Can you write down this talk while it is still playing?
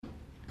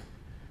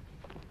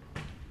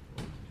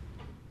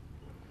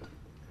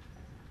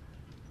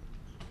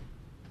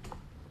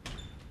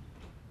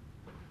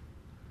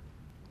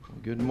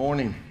Good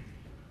morning.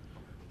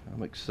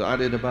 I'm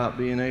excited about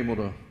being able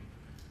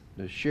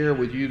to share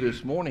with you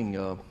this morning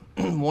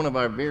one of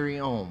our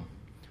very own.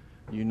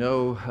 You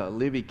know,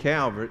 Livy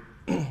Calvert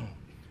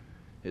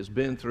has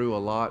been through a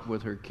lot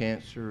with her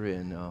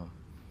cancer,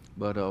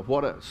 but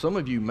what some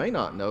of you may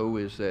not know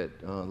is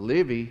that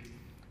Livy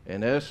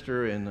and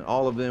Esther and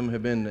all of them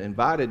have been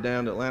invited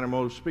down to Atlanta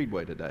Motor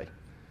Speedway today.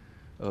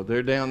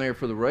 They're down there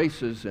for the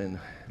races, and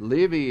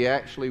Livy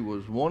actually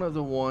was one of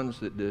the ones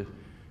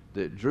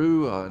that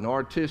drew an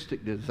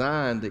artistic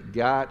design that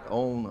got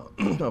on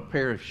a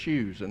pair of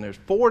shoes. And there's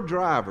 4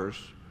 drivers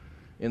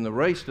in the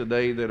race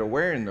today that are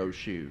wearing those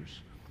shoes.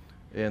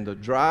 And the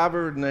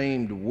driver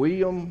named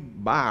William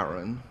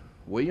Byron,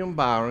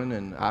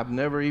 and I've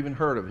never even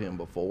heard of him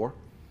before,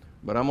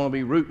 but I'm going to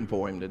be rooting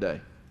for him today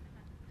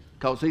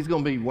because he's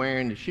going to be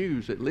wearing the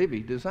shoes that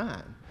Livy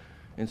designed.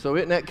 And so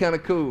isn't that kind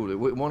of cool?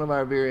 One of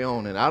our very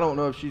own. And I don't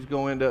know if she's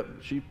going to end up,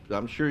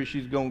 I'm sure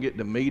she's going to get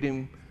to meet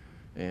him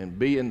and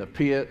be in the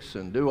pits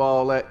and do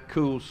all that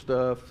cool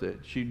stuff that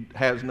she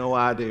has no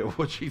idea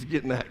what she's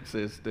getting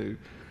access to.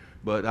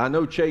 But I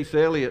know Chase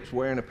Elliott's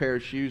wearing a pair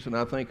of shoes, and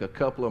I think a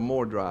couple of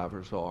more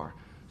drivers are.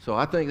 So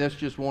I think that's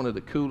just one of the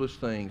coolest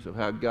things of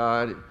how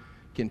God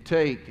can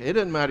take, it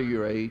doesn't matter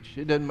your age,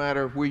 it doesn't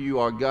matter where you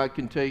are, God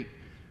can take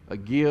a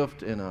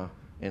gift and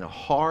a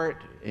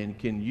heart and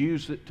can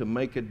use it to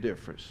make a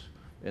difference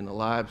in the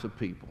lives of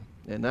people.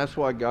 And that's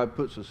why God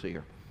puts us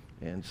here.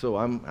 And so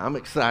I'm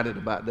excited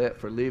about that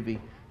for Livy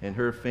and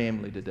her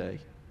family today.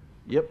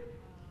 Yep,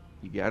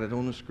 you got it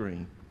on the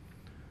screen.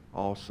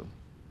 Awesome.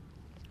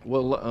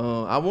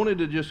 Well, I wanted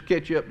to just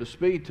catch you up to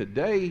speed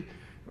today.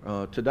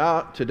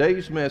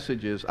 Today's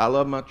message is I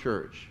love my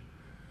church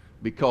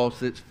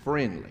because it's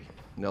friendly.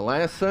 Now,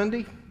 last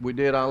Sunday we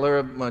did I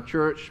love my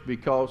church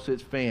because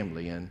it's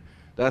family, and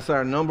that's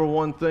our number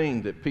one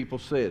thing that people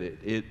said.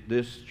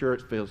 This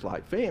church feels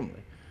like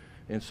family.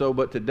 And so,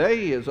 but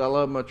today is I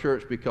love my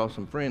church because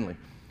I'm friendly.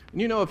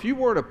 You know, if you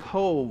were to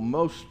poll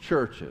most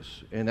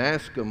churches and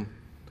ask them,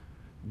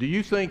 do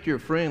you think you're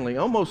friendly?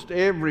 Almost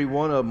every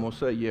one of them will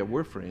say, yeah,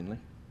 we're friendly.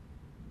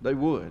 They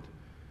would.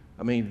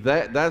 I mean,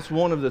 that's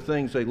one of the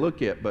things they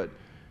look at. But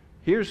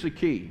here's the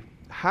key.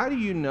 How do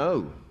you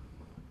know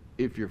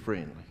if you're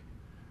friendly?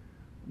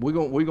 We're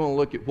going to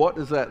look at what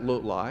does that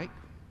look like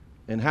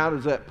and how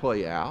does that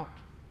play out.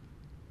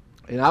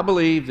 And I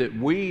believe that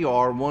we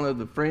are one of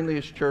the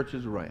friendliest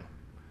churches around.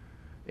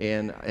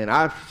 And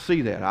I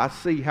see that. I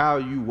see how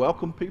you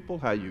welcome people,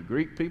 how you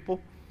greet people,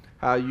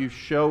 how you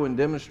show and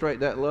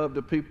demonstrate that love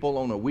to people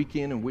on a week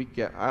in and week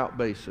out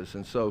basis.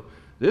 And so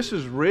this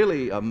is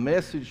really a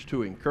message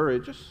to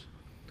encourage us.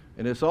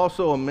 And it's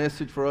also a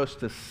message for us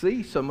to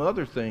see some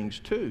other things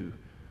too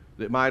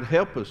that might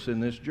help us in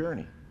this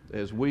journey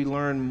as we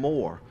learn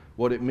more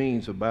what it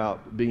means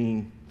about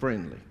being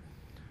friendly.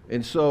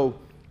 And so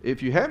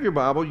if you have your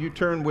Bible, you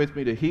turn with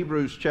me to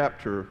Hebrews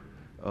chapter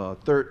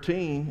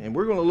 13, and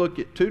we're going to look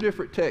at 2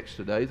 different texts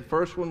today. The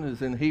first one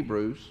is in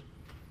Hebrews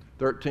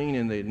 13,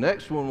 and the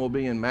next one will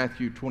be in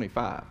Matthew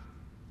 25.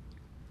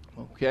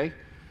 Okay?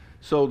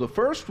 So the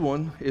first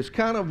one is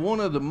kind of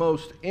one of the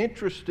most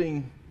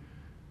interesting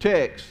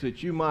texts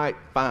that you might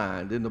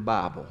find in the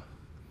Bible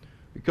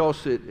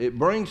because it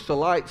brings to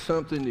light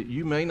something that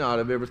you may not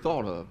have ever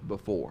thought of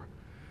before.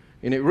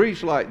 And it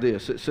reads like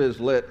this. It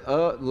says, let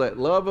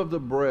love of the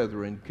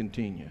brethren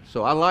continue.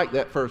 So I like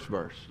that first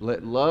verse.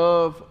 Let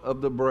love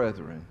of the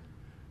brethren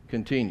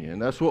continue. And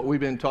that's what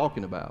we've been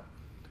talking about.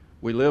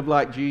 We live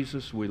like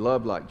Jesus, we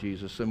love like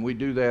Jesus, and we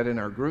do that in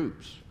our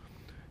groups.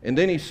 And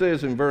then he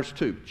says in verse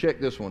 2, check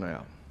this one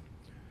out.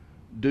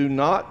 Do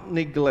not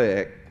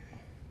neglect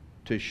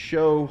to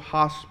show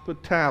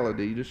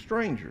hospitality to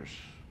strangers,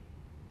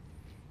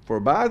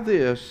 for by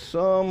this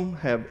some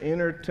have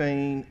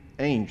entertained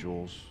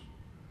angels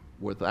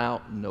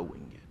without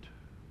knowing it.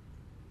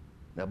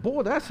 Now,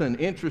 boy, that's an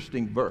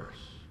interesting verse.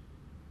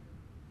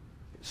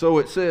 So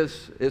it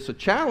says, it's a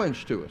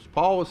challenge to us.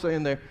 Paul was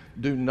saying there,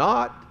 do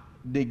not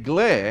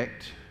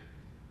neglect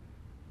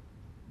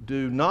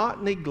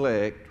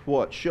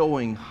what?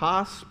 Showing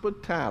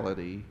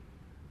hospitality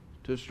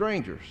to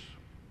strangers.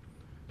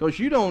 Because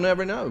you don't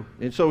ever know.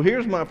 And so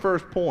here's my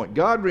first point.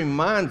 God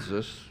reminds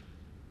us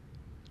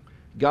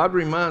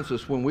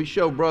when we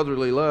show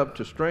brotherly love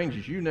to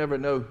strangers, you never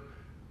know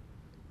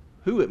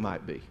who it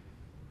might be.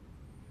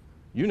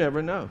 You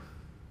never know. Have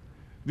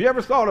you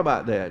ever thought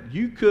about that?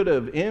 You could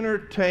have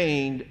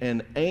entertained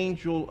an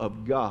angel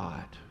of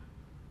God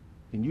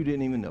and you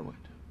didn't even know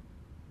it.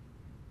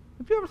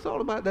 Have you ever thought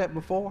about that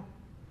before?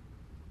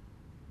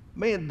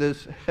 Man,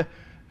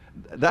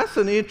 that's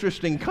an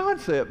interesting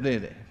concept,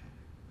 isn't it?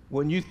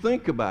 When you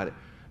think about it.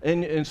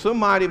 And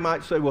somebody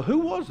might say, well, who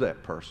was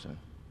that person?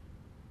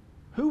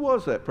 Who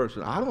was that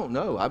person? I don't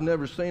know. I've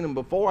never seen them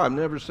before. I've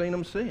never seen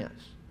them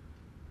since.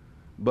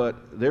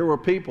 But there were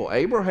people.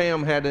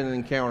 Abraham had an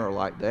encounter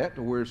like that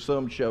where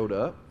some showed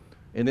up.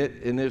 And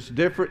there's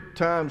different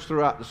times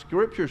throughout the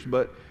scriptures,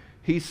 but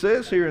he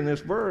says here in this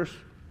verse,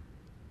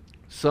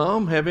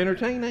 some have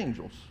entertained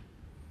angels.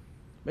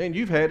 Man,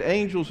 you've had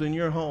angels in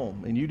your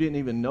home and you didn't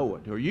even know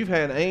it. Or you've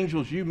had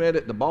angels you met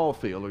at the ball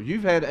field. Or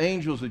you've had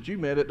angels that you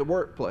met at the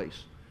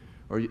workplace.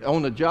 Or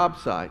on the job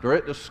site. Or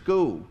at the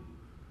school.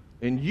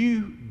 And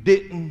you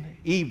didn't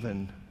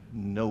even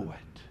know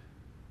it.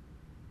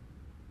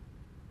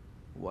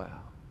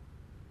 Wow.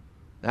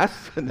 Now,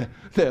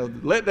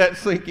 let that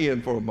sink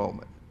in for a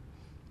moment.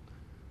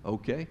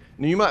 Okay?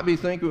 Now you might be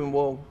thinking,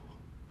 well,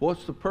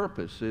 what's the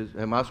purpose?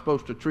 Am I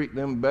supposed to treat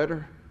them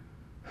better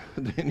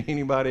than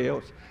anybody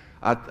else?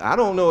 I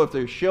don't know if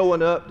they're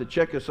showing up to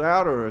check us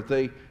out or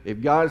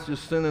if God's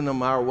just sending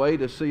them our way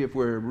to see if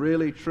we're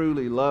really,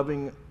 truly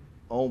loving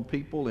on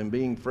people and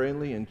being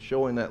friendly and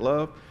showing that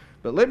love.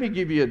 But let me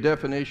give you a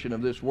definition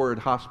of this word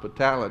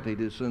hospitality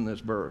that's in this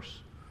verse.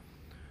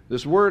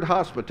 This word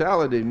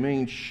hospitality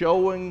means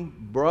showing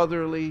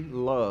brotherly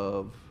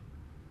love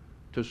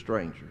to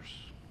strangers.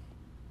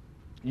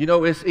 You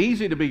know, it's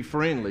easy to be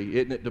friendly,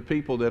 isn't it, to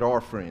people that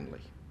are friendly?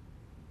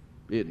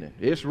 Isn't it?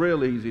 It's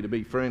real easy to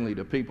be friendly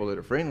to people that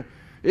are friendly.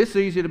 It's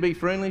easy to be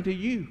friendly to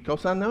you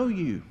because I know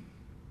you.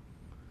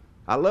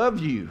 I love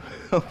you,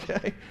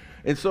 okay?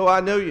 And so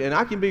I know you, and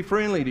I can be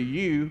friendly to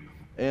you,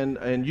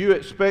 and you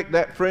expect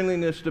that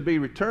friendliness to be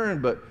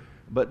returned,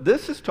 but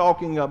this is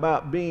talking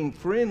about being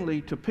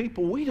friendly to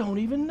people we don't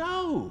even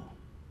know.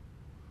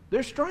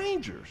 They're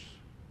strangers.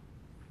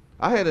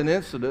 I had an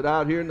incident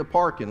out here in the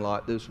parking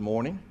lot this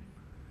morning.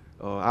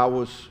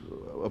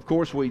 Of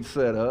course, we'd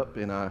set up,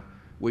 and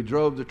we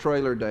drove the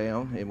trailer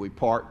down, and we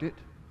parked it.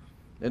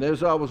 And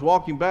as I was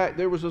walking back,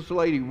 there was this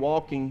lady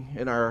walking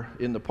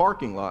in the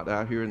parking lot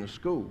out here in the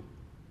school.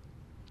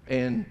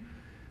 And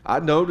I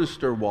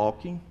noticed her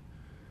walking,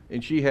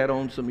 and she had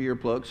on some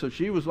earplugs, so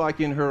she was like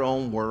in her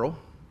own world.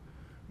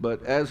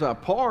 But as I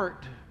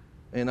parked,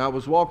 and I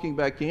was walking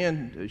back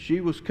in,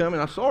 she was coming.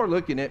 I saw her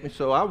looking at me,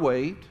 so I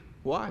waved.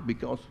 Why?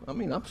 Because,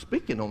 I'm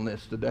speaking on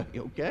this today,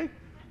 okay?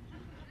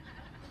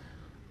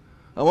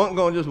 I wasn't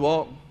going to just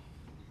walk.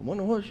 I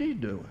wonder what she's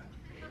doing.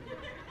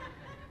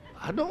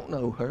 I don't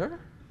know her.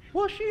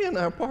 What's she in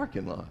our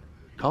parking lot?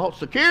 Called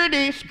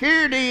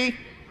security.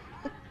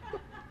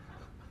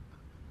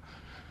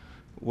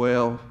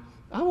 Well,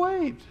 I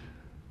waved.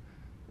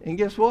 And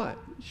guess what?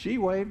 She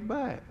waved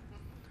back.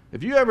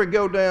 If you ever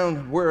go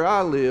down where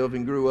I live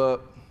and grew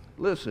up,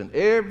 listen,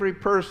 every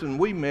person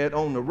we met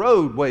on the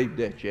road waved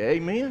at you.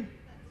 Amen?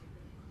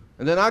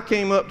 And then I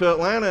came up to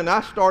Atlanta and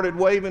I started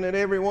waving at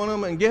every one of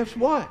them, and guess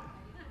what?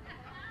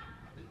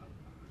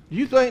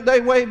 You think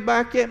they waved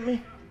back at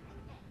me?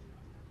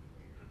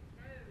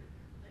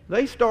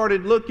 They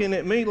started looking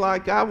at me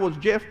like I was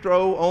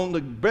Jethro on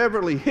the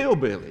Beverly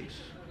Hillbillies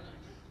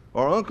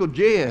or Uncle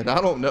Jed.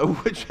 I don't know,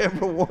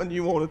 whichever one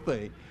you want to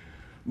think.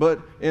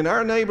 But in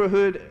our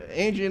neighborhood,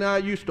 Angie and I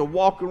used to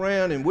walk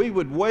around and we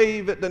would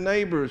wave at the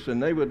neighbors,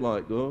 and they would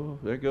like, oh,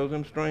 there goes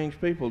them strange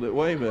people that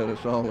wave at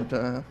us all the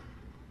time.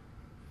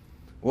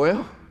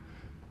 Well,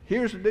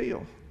 here's the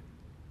deal.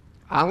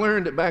 I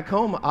learned it back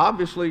home.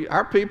 Obviously,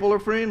 our people are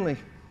friendly.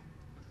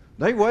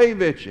 They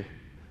wave at you.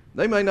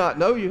 They may not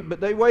know you,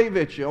 but they wave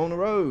at you on the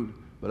road.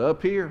 But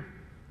up here,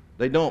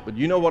 they don't. But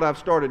you know what I've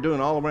started doing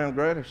all around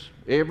Gladys?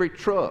 Every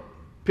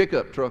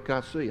pickup truck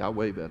I see, I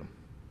wave at them.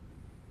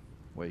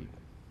 Wave.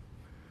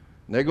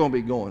 And they're going to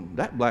be going,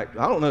 I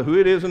don't know who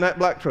it is in that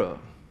black truck,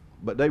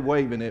 but they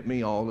waving at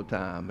me all the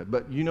time.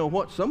 But you know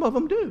what? Some of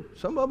them do.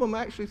 Some of them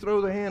actually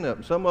throw their hand up.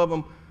 And some of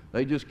them,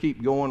 they just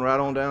keep going right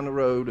on down the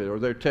road, or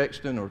they're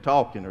texting or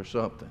talking or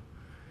something.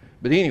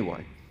 But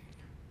anyway,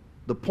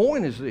 the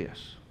point is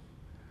this.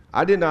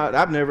 I've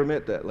never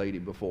met that lady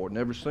before,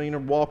 never seen her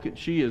walking.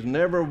 She has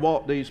never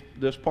walked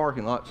this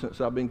parking lot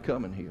since I've been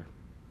coming here.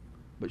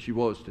 But she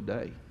was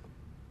today.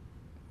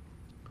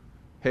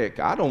 Heck,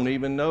 I don't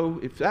even know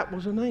if that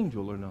was an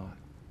angel or not.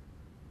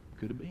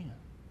 Could have been.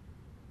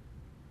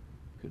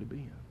 Could have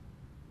been.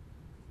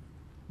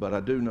 But I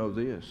do know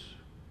this.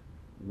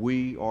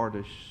 We are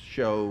to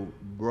show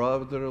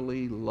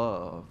brotherly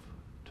love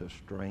to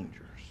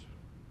strangers,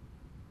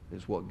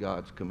 is what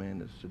God's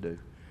commanded us to do.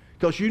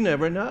 Because you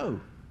never know.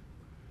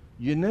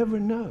 You never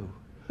know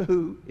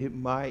who it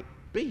might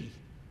be.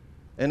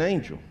 An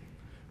angel.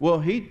 Well,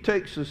 he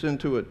takes us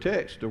into a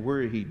text of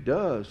where he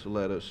does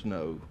let us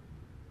know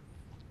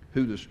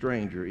who the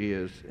stranger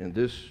is in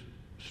this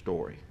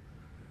story.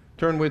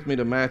 Turn with me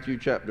to Matthew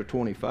chapter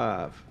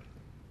 25.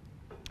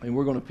 And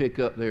we're going to pick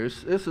up there.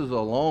 This is a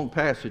long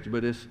passage,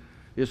 but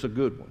it's a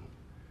good one.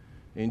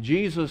 And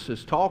Jesus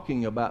is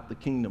talking about the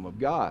kingdom of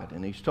God.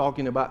 And he's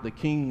talking about the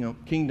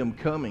kingdom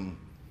coming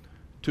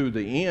to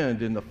the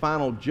end and the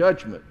final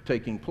judgment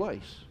taking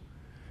place.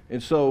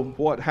 And so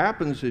what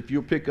happens, if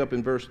you pick up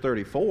in verse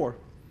 34,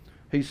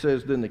 he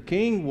says, then the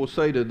king will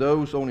say to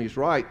those on his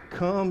right,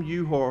 come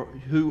you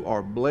who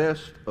are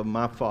blessed of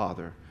my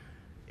Father,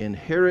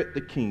 inherit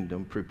the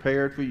kingdom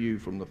prepared for you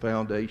from the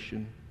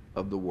foundation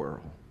of the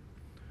world.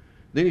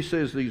 Then he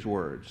says these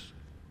words,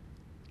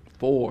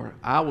 for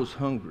I was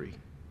hungry,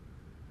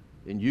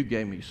 and you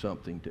gave me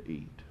something to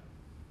eat.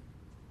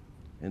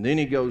 And then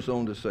he goes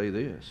on to say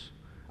this,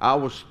 I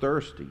was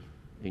thirsty,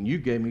 and you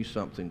gave me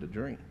something to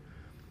drink.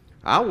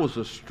 I was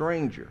a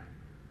stranger,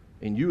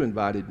 and you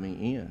invited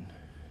me in.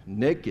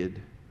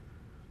 Naked,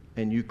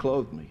 and you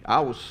clothed me. I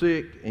was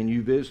sick, and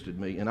you visited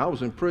me. And I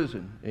was in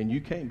prison, and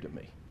you came to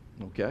me.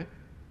 Okay?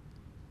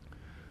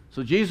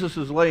 So Jesus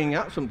is laying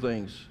out some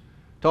things,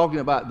 talking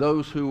about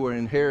those who are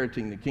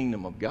inheriting the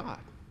kingdom of God.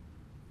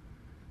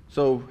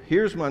 So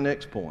here's my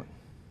next point.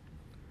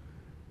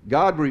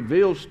 God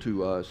reveals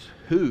to us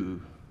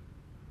who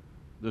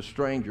the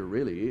stranger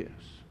really is.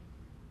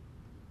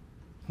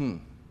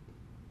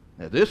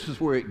 Now this is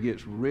where it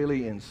gets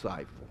really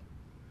insightful.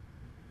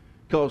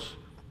 Because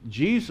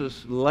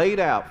Jesus laid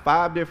out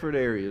 5 different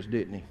areas,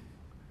 didn't he?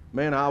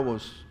 Man, I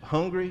was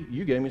hungry,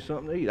 you gave me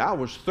something to eat. I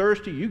was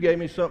thirsty, you gave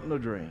me something to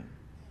drink.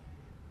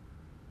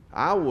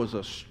 I was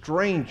a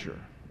stranger,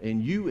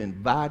 and you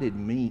invited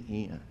me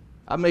in.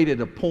 I made it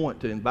a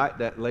point to invite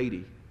that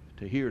lady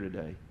to here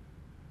today.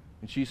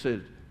 And she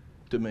said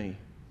to me,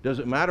 does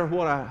it matter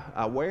what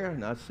I wear?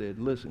 And I said,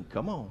 listen,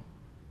 come on.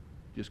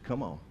 Just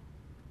come on.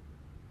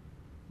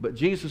 But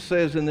Jesus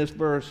says in this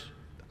verse,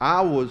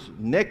 I was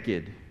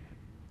naked,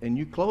 and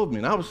you clothed me.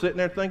 And I was sitting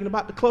there thinking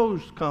about the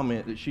clothes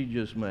comment that she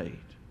just made.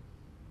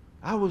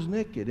 I was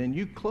naked, and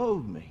you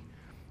clothed me.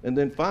 And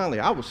then finally,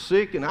 I was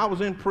sick, and I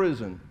was in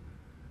prison,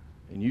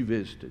 and you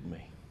visited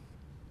me.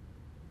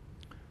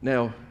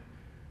 Now,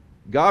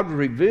 God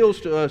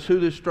reveals to us who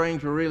this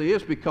stranger really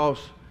is, because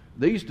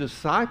these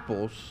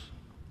disciples,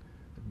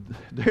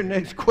 their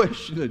next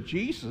question to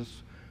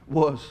Jesus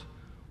was,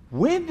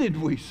 when did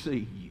we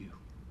see you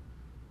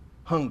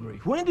hungry?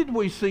 When did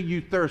we see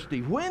you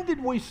thirsty? When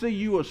did we see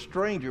you a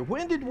stranger?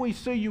 When did we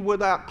see you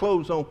without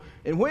clothes on?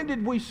 And when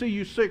did we see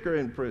you sick or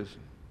in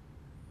prison?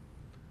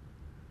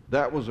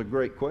 That was a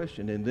great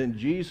question. And then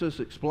Jesus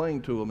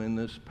explained to them in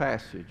this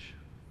passage.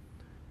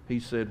 He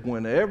said,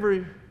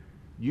 whenever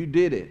you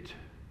did it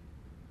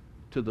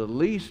to the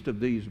least of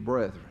these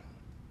brethren,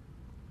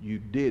 you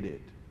did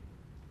it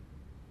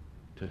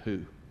to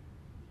who?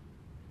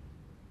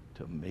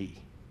 To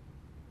me.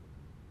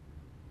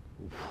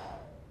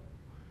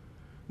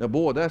 Now,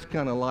 boy, that's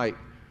kind of like,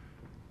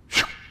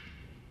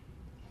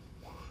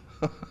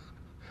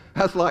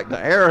 that's like the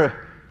arrow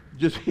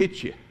just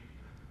hit you.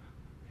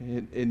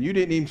 And you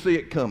didn't even see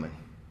it coming.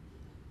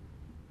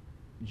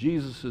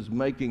 Jesus is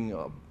making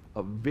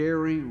a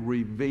very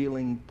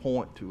revealing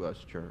point to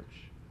us,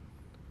 church.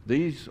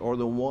 These are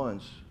the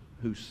ones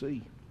who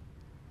see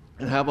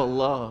and have a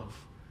love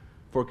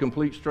for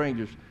complete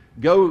strangers.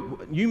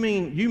 You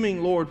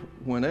mean, Lord,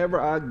 whenever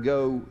I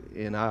go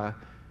and I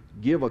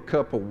give a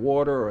cup of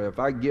water, or if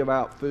I give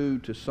out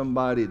food to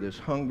somebody that's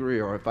hungry,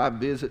 or if I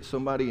visit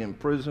somebody in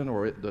prison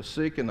or the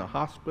sick in the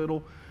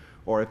hospital,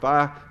 or if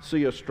I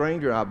see a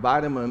stranger, I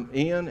invite them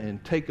in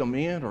and take them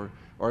in,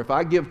 or if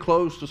I give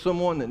clothes to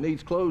someone that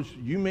needs clothes,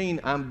 you mean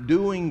I'm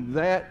doing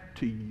that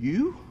to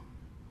you?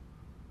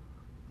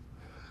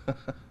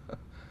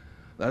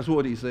 That's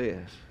what he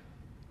says.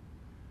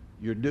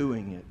 You're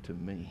doing it to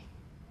me.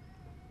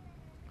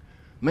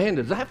 Man,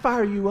 does that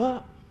fire you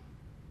up?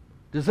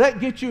 Does that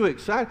get you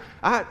excited?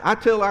 I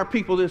tell our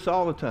people this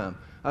all the time.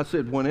 I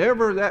said,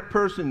 whenever that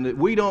person that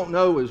we don't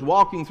know is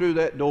walking through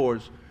that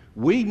doors,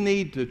 we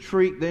need to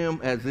treat them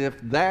as if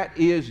that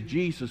is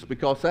Jesus,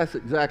 because that's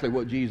exactly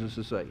what Jesus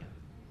is saying.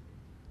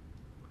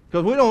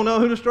 Because we don't know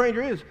who the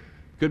stranger is.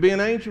 Could be an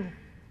angel,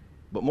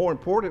 but more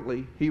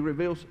importantly, he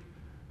reveals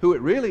who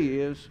it really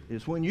is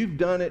when you've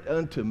done it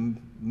unto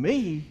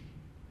me,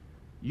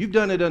 you've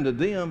done it unto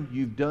them,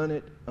 you've done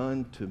it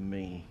unto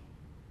me.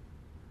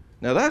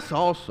 Now that's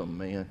awesome,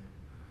 man.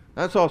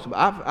 That's awesome.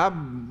 I've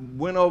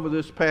went over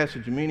this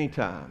passage many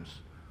times,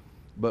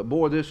 but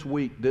boy, this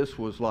week, this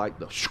was like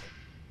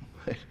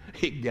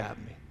it got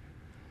me.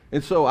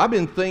 And so I've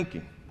been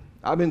thinking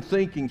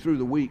through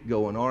the week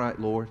going, all right,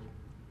 Lord,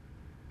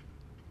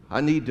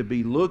 I need to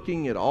be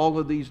looking at all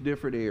of these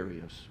different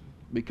areas,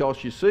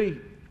 because you see,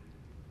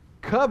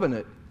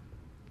 covenant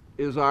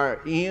is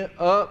our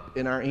up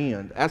and our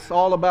end. That's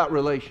all about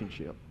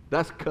relationship.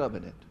 That's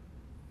covenant.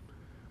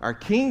 Our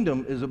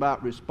kingdom is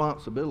about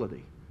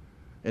responsibility.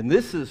 And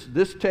this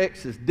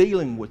text is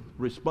dealing with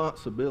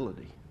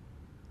responsibility.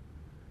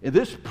 And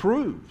this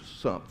proves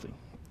something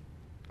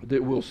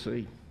that we'll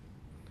see.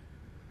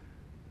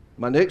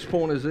 My next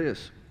point is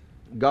this.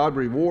 God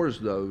rewards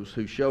those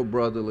who show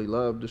brotherly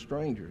love to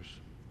strangers.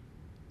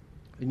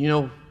 And you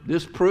know,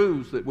 this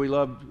proves that we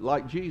love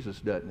like Jesus,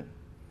 doesn't it?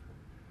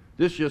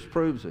 This just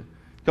proves it.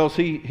 Because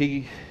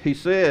he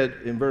said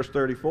in verse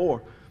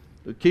 34,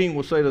 the king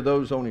will say to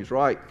those on his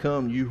right,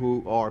 come, you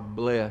who are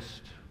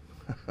blessed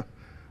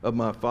of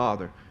my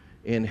Father.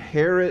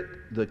 Inherit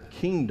the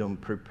kingdom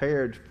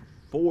prepared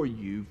for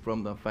you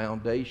from the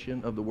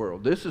foundation of the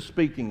world. This is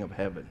speaking of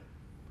heaven.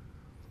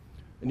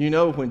 And you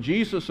know, when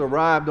Jesus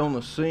arrived on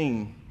the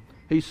scene,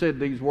 he said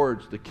these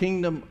words, the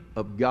kingdom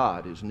of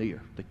God is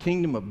near. The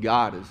kingdom of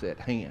God is at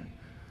hand.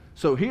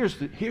 So here's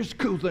the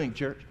cool thing,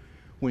 church.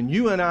 When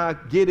you and I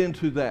get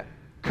into that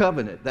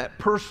covenant, that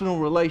personal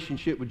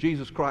relationship with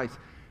Jesus Christ,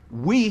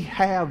 we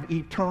have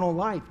eternal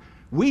life.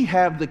 We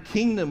have the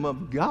kingdom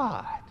of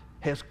God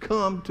has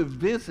come to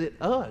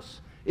visit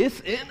us. It's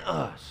in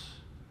us.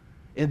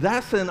 And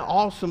that's an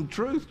awesome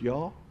truth,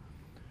 y'all.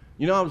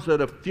 You know, I was at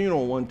a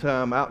funeral one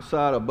time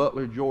outside of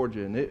Butler,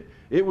 Georgia, and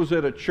it was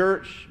at a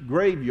church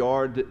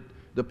graveyard that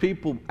the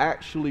people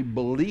actually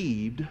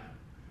believed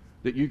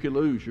that you could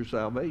lose your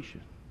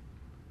salvation.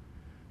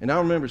 And I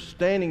remember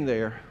standing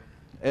there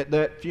at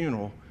that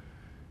funeral,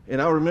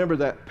 and I remember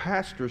that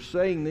pastor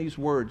saying these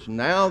words,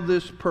 "Now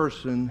this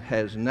person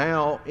has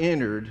now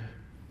entered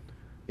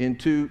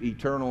into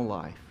eternal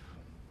life."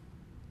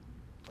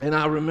 And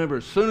I remember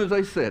as soon as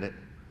they said it,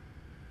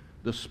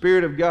 the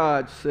Spirit of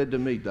God said to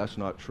me, "That's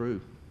not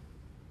true."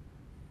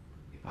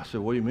 I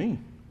said, "What do you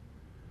mean?"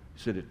 He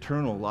said,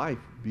 "Eternal life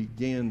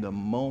began the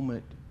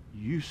moment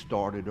you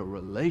started a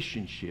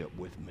relationship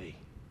with me."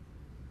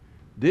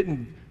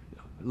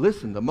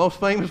 Listen, the most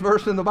famous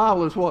verse in the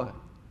Bible is what?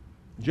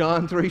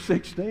 John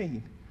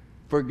 3:16.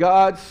 For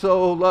God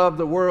so loved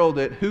the world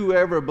that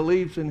whoever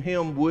believes in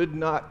him would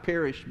not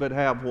perish but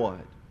have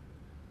what?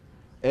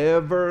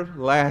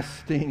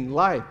 Everlasting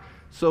life.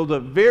 So the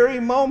very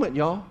moment,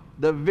 y'all,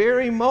 the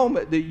very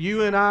moment that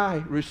you and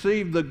I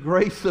receive the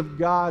grace of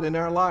God in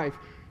our life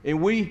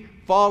and we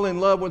fall in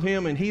love with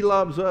him and he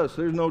loves us,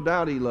 there's no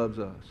doubt he loves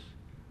us,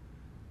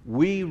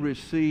 we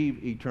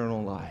receive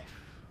eternal life.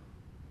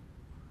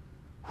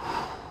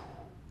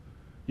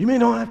 You mean I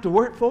don't have to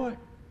work for it?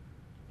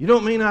 You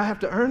don't mean I have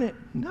to earn it?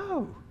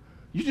 No.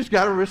 You just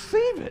got to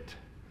receive it.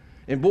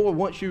 And boy,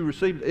 once you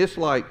receive it, it's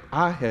like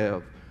I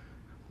have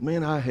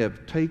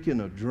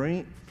taken a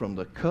drink from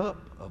the cup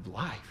of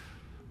life.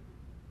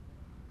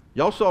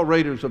 Y'all saw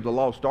Raiders of the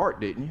Lost Ark,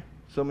 didn't you?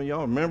 Some of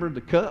y'all remember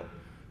the cup?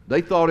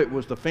 They thought it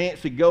was the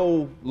fancy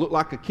gold, looked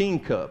like a king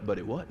cup, but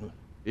it wasn't.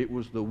 It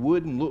was the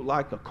wooden, looked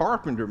like a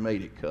carpenter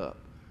made it cup.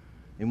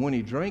 And when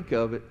he drank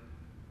of it,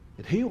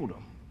 it healed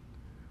him.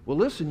 Well,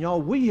 listen,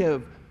 y'all, we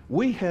have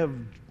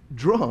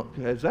drunk,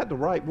 is that the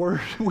right word?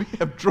 We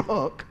have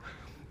drunk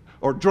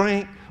or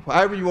drank,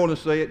 however you want to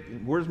say it.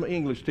 Where's my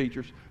English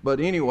teachers? But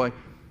anyway,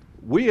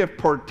 we have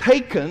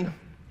partaken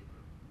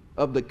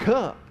of the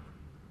cup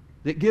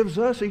that gives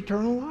us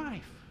eternal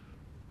life.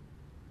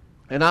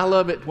 And I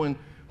love it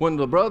when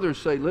the brothers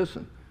say,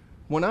 "Listen,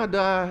 when I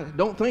die,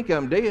 don't think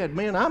I'm dead.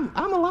 Man, I'm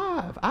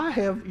alive. I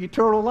have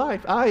eternal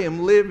life. I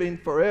am living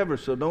forever.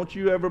 So don't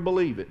you ever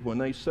believe it when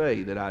they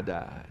say that I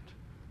died.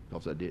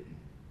 Because I didn't.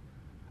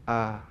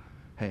 I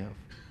have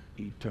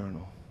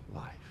eternal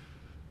life."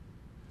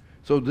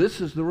 So this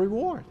is the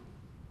reward.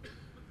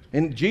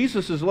 And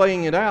Jesus is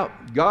laying it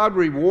out. God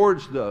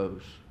rewards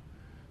those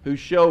who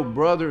show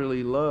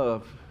brotherly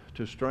love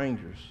to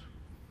strangers.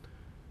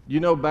 You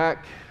know,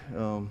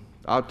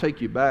 I'll take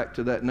you back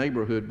to that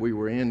neighborhood we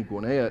were in,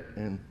 Gwinnett,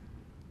 and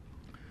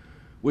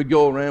we'd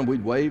go around,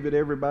 we'd wave at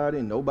everybody,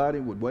 and nobody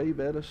would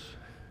wave at us.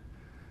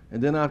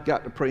 And then I've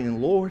got to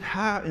praying, "Lord,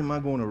 how am I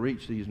going to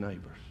reach these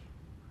neighbors?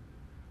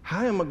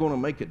 How am I going to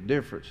make a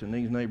difference in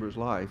these neighbors'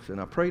 lives?"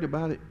 And I prayed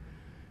about it,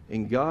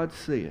 and God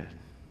said,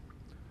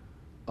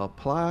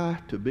 "Apply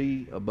to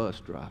be a bus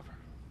driver."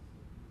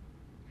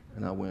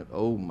 And I went,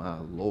 "Oh my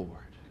Lord.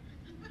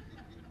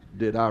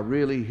 Did I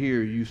really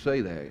hear you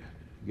say that,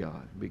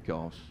 God?"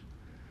 Because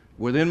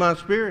within my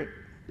spirit,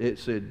 it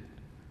said,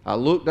 I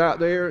looked out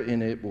there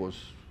and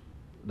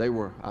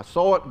I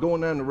saw it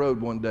going down the road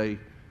one day,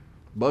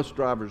 bus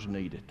drivers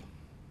needed.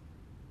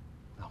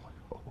 I went,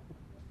 oh.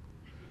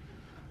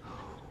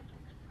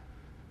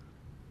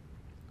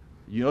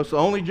 You know, it's the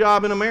only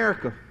job in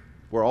America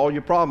where all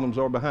your problems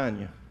are behind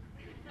you.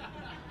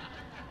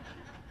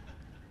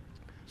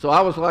 So I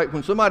was like,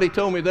 when somebody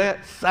told me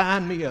that,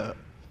 sign me up.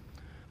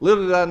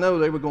 Little did I know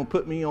they were going to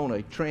put me on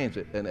a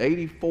transit, an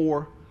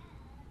 84,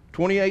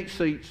 28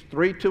 seats,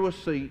 3 to a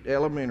seat,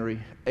 elementary,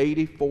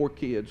 84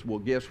 kids. Well,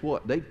 guess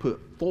what? They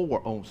put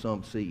 4 on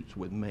some seats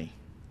with me.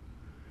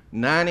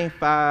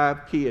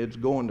 95 kids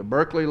going to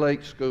Berkeley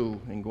Lake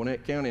School in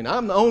Gwinnett County, and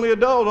I'm the only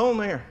adult on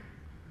there.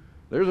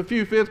 There's a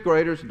few 5th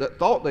graders that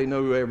thought they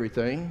knew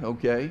everything,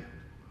 okay?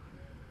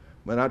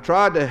 But I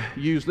tried to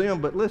use them,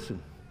 but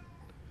listen,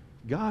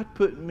 God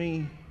put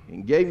me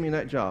and gave me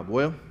that job.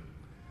 Well,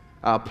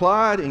 I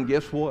applied, and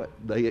guess what?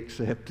 They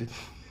accepted.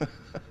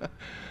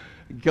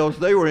 Because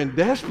they were in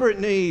desperate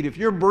need. If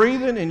you're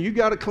breathing and you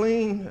got a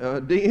clean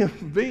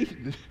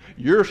DMV,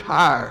 you're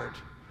hired.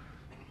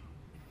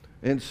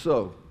 And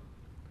so,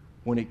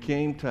 when it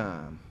came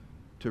time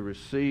to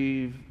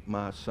receive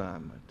my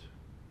assignment,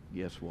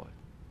 guess what?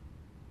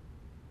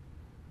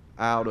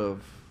 Out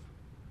of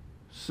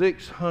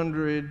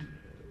 600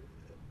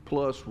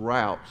 plus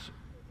routes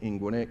in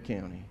Gwinnett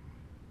County,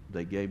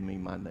 they gave me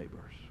my neighbors.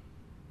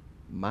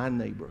 My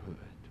neighborhood.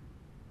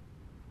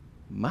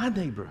 My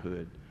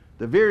neighborhood.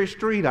 The very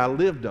street I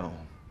lived on.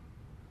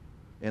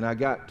 And I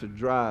got to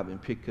drive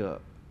and pick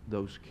up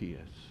those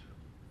kids.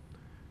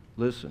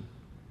 Listen,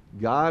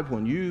 God,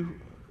 when you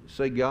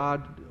say,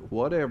 "God,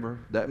 whatever,"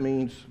 that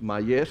means my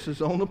yes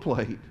is on the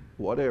plate,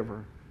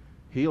 whatever.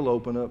 He'll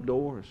open up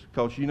doors.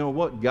 Because you know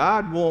what?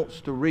 God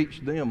wants to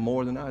reach them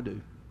more than I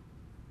do.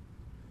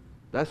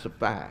 That's a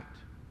fact.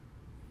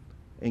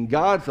 And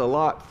God's a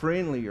lot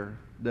friendlier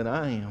than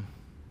I am.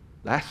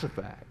 That's a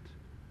fact.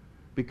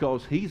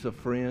 Because he's a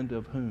friend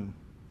of whom?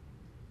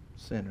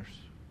 Sinners.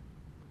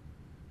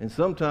 And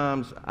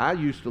sometimes I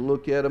used to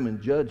look at them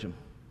and judge them.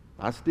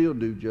 I still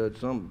do judge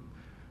some.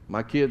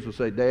 My kids will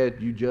say, Dad,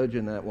 you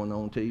judging that one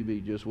on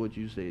TV, just what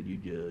you said, you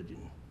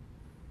judging.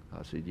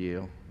 I said,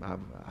 yeah,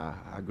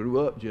 I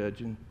grew up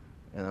judging,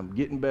 and I'm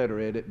getting better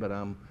at it, but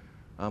I'm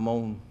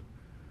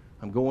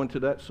going to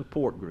that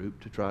support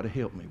group to try to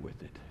help me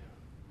with it.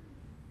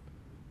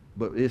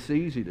 But it's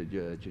easy to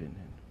judge, isn't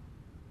it?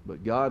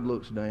 But God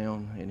looks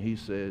down and he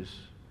says,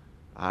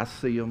 I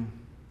see them.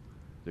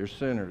 They're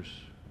sinners.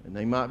 And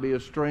they might be a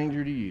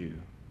stranger to you,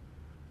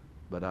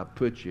 but I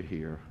put you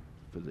here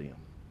for them.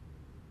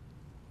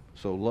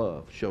 So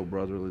love, show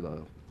brotherly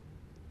love.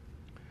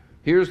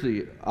 Here's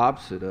the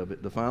opposite of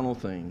it, the final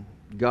thing.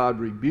 God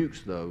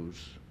rebukes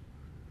those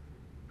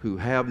who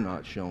have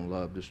not shown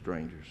love to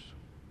strangers.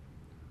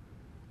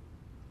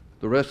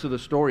 The rest of the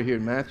story here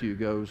in Matthew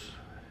goes,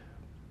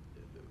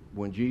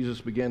 when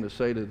Jesus began to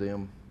say to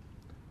them,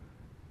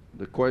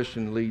 the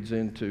question leads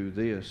into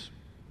this,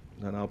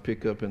 and I'll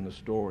pick up in the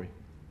story.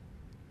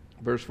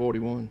 Verse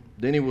 41,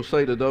 then he will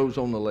say to those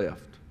on the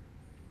left,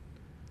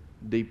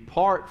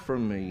 depart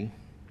from me,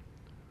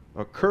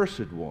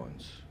 accursed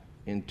ones,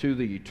 into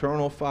the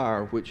eternal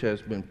fire which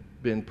has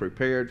been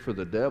prepared for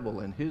the devil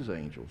and his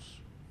angels.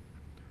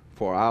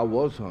 For I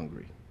was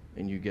hungry,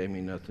 and you gave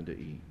me nothing to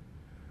eat.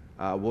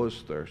 I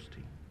was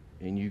thirsty,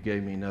 and you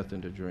gave me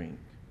nothing to drink.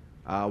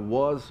 I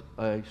was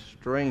a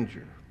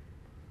stranger,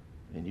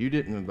 and you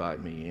didn't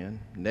invite me in,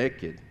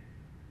 naked,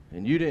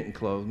 and you didn't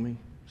clothe me,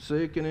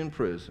 sick and in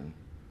prison,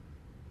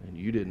 and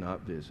you did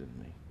not visit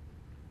me.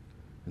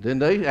 And then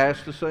they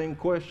asked the same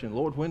question,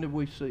 Lord, when did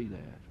we see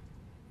that?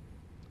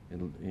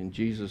 And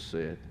Jesus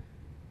said,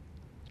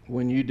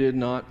 when you did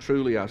not,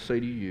 truly I say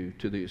to you,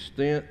 to the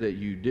extent that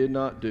you did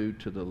not do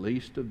to the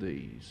least of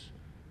these,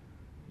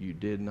 you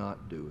did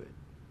not do it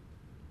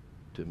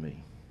to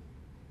me.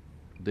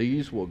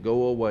 These will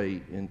go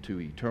away into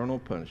eternal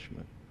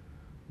punishment,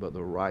 but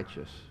the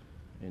righteous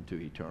into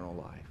eternal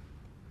life.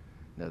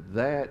 Now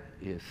that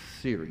is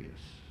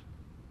serious.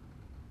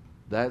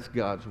 That's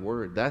God's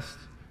word.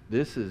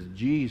 This is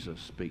Jesus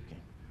speaking.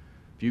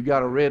 If you've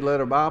got a red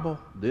letter Bible,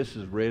 this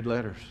is red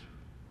letters.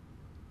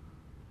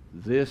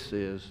 This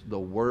is the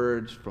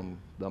words from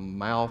the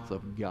mouth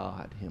of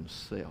God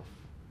himself.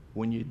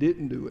 When you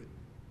didn't do it,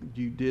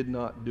 you did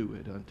not do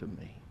it unto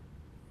me.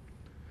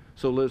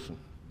 So listen,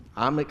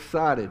 I'm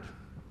excited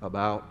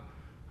about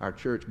our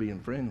church being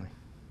friendly.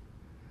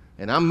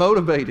 And I'm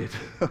motivated.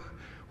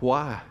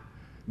 Why?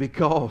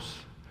 Because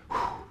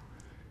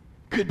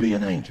could be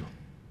an angel.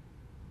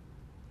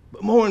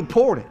 But more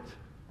important,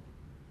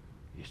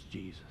 it's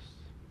Jesus.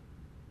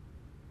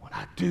 When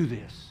I do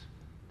this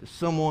to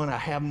someone I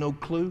have no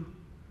clue,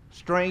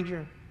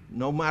 stranger,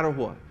 no matter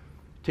what.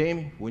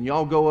 Tammy, when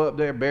y'all go up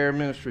there, Bear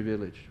Ministry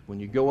Village, when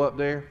you go up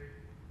there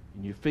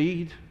and you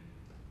feed,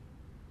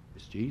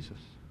 it's Jesus.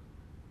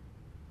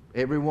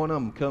 Every one of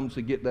them comes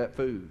to get that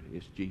food.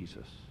 It's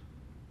Jesus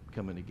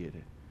coming to get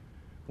it.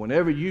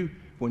 Whenever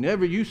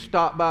you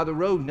stop by the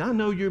road, and I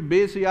know you're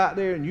busy out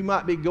there and you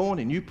might be going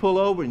and you pull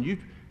over and you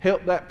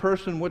help that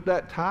person with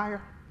that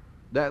tire,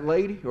 that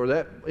lady or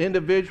that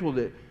individual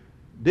that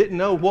didn't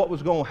know what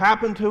was going to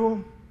happen to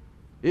them.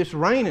 It's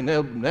raining.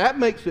 Now, that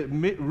makes it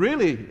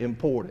really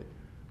important.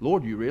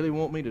 Lord, you really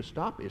want me to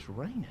stop? It's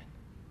raining.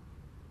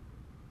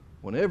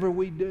 Whenever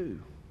we do,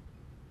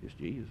 it's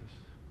Jesus.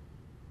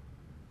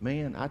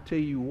 Man, I tell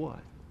you what,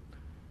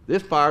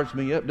 this fires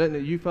me up, doesn't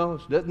it, you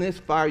fellas? Doesn't this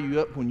fire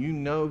you up when you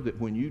know that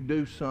when you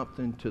do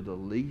something to the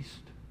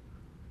least,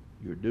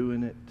 you're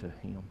doing it to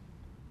him?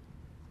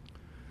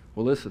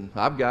 Well, listen,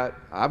 I've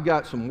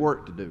got some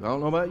work to do. I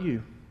don't know about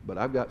you, but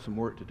I've got some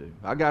work to do.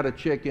 I got to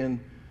check in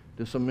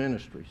to some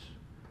ministries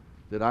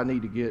that I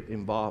need to get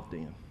involved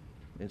in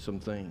some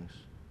things.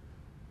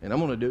 And I'm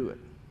going to do it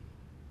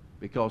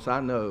because I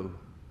know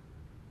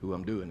who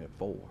I'm doing it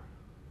for.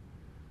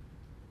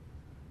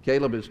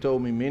 Caleb has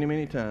told me many,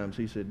 many times,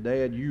 he said,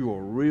 Dad, you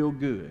are real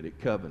good at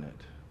covenant,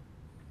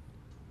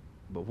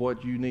 but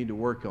what you need to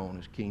work on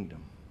is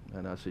kingdom.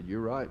 And I said,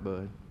 you're right,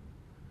 bud,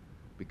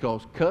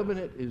 because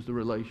covenant is the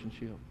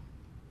relationship.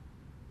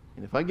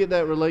 And if I get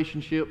that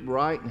relationship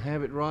right and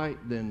have it right,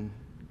 then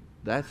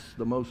that's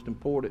the most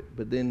important.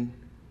 But then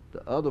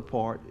the other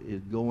part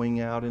is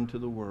going out into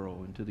the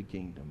world, into the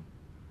kingdom,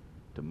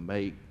 to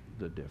make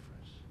the difference.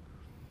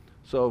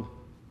 So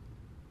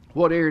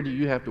what area do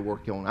you have to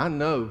work on? I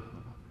know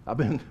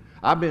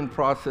I've been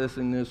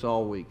processing this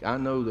all week. I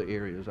know the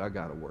areas I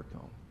got to work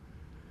on.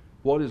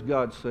 What is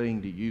God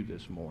saying to you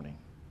this morning?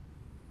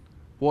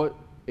 What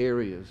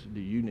areas do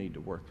you need to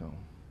work on?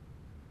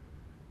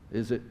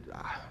 Is it,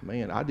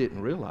 man, I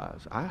didn't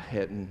realize I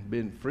hadn't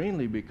been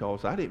friendly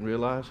because I didn't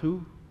realize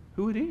who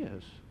it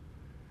is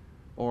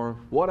or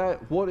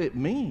what it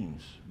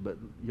means. But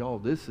y'all,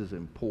 this is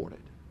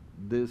important.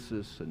 This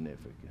is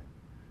significant.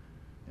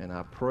 And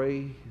I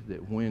pray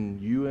that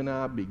when you and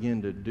I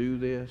begin to do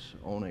this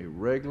on a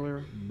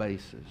regular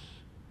basis,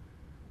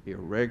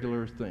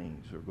 irregular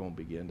things are going to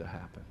begin to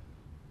happen.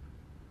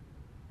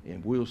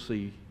 And we'll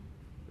see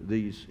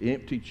these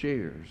empty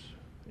chairs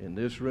in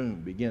this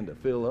room begin to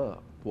fill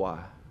up.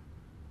 Why?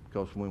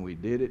 Because when we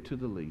did it to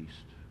the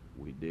least,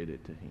 we did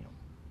it to him.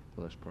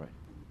 Let's pray.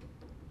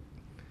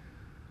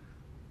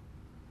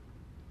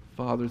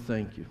 Father,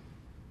 thank you.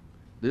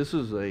 This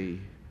is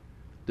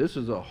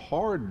a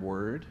hard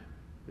word.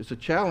 It's a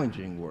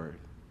challenging word,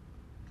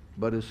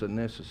 but it's a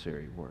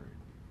necessary word.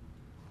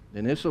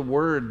 And it's a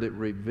word that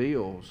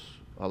reveals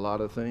a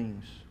lot of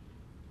things.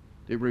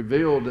 It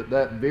revealed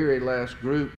that very last group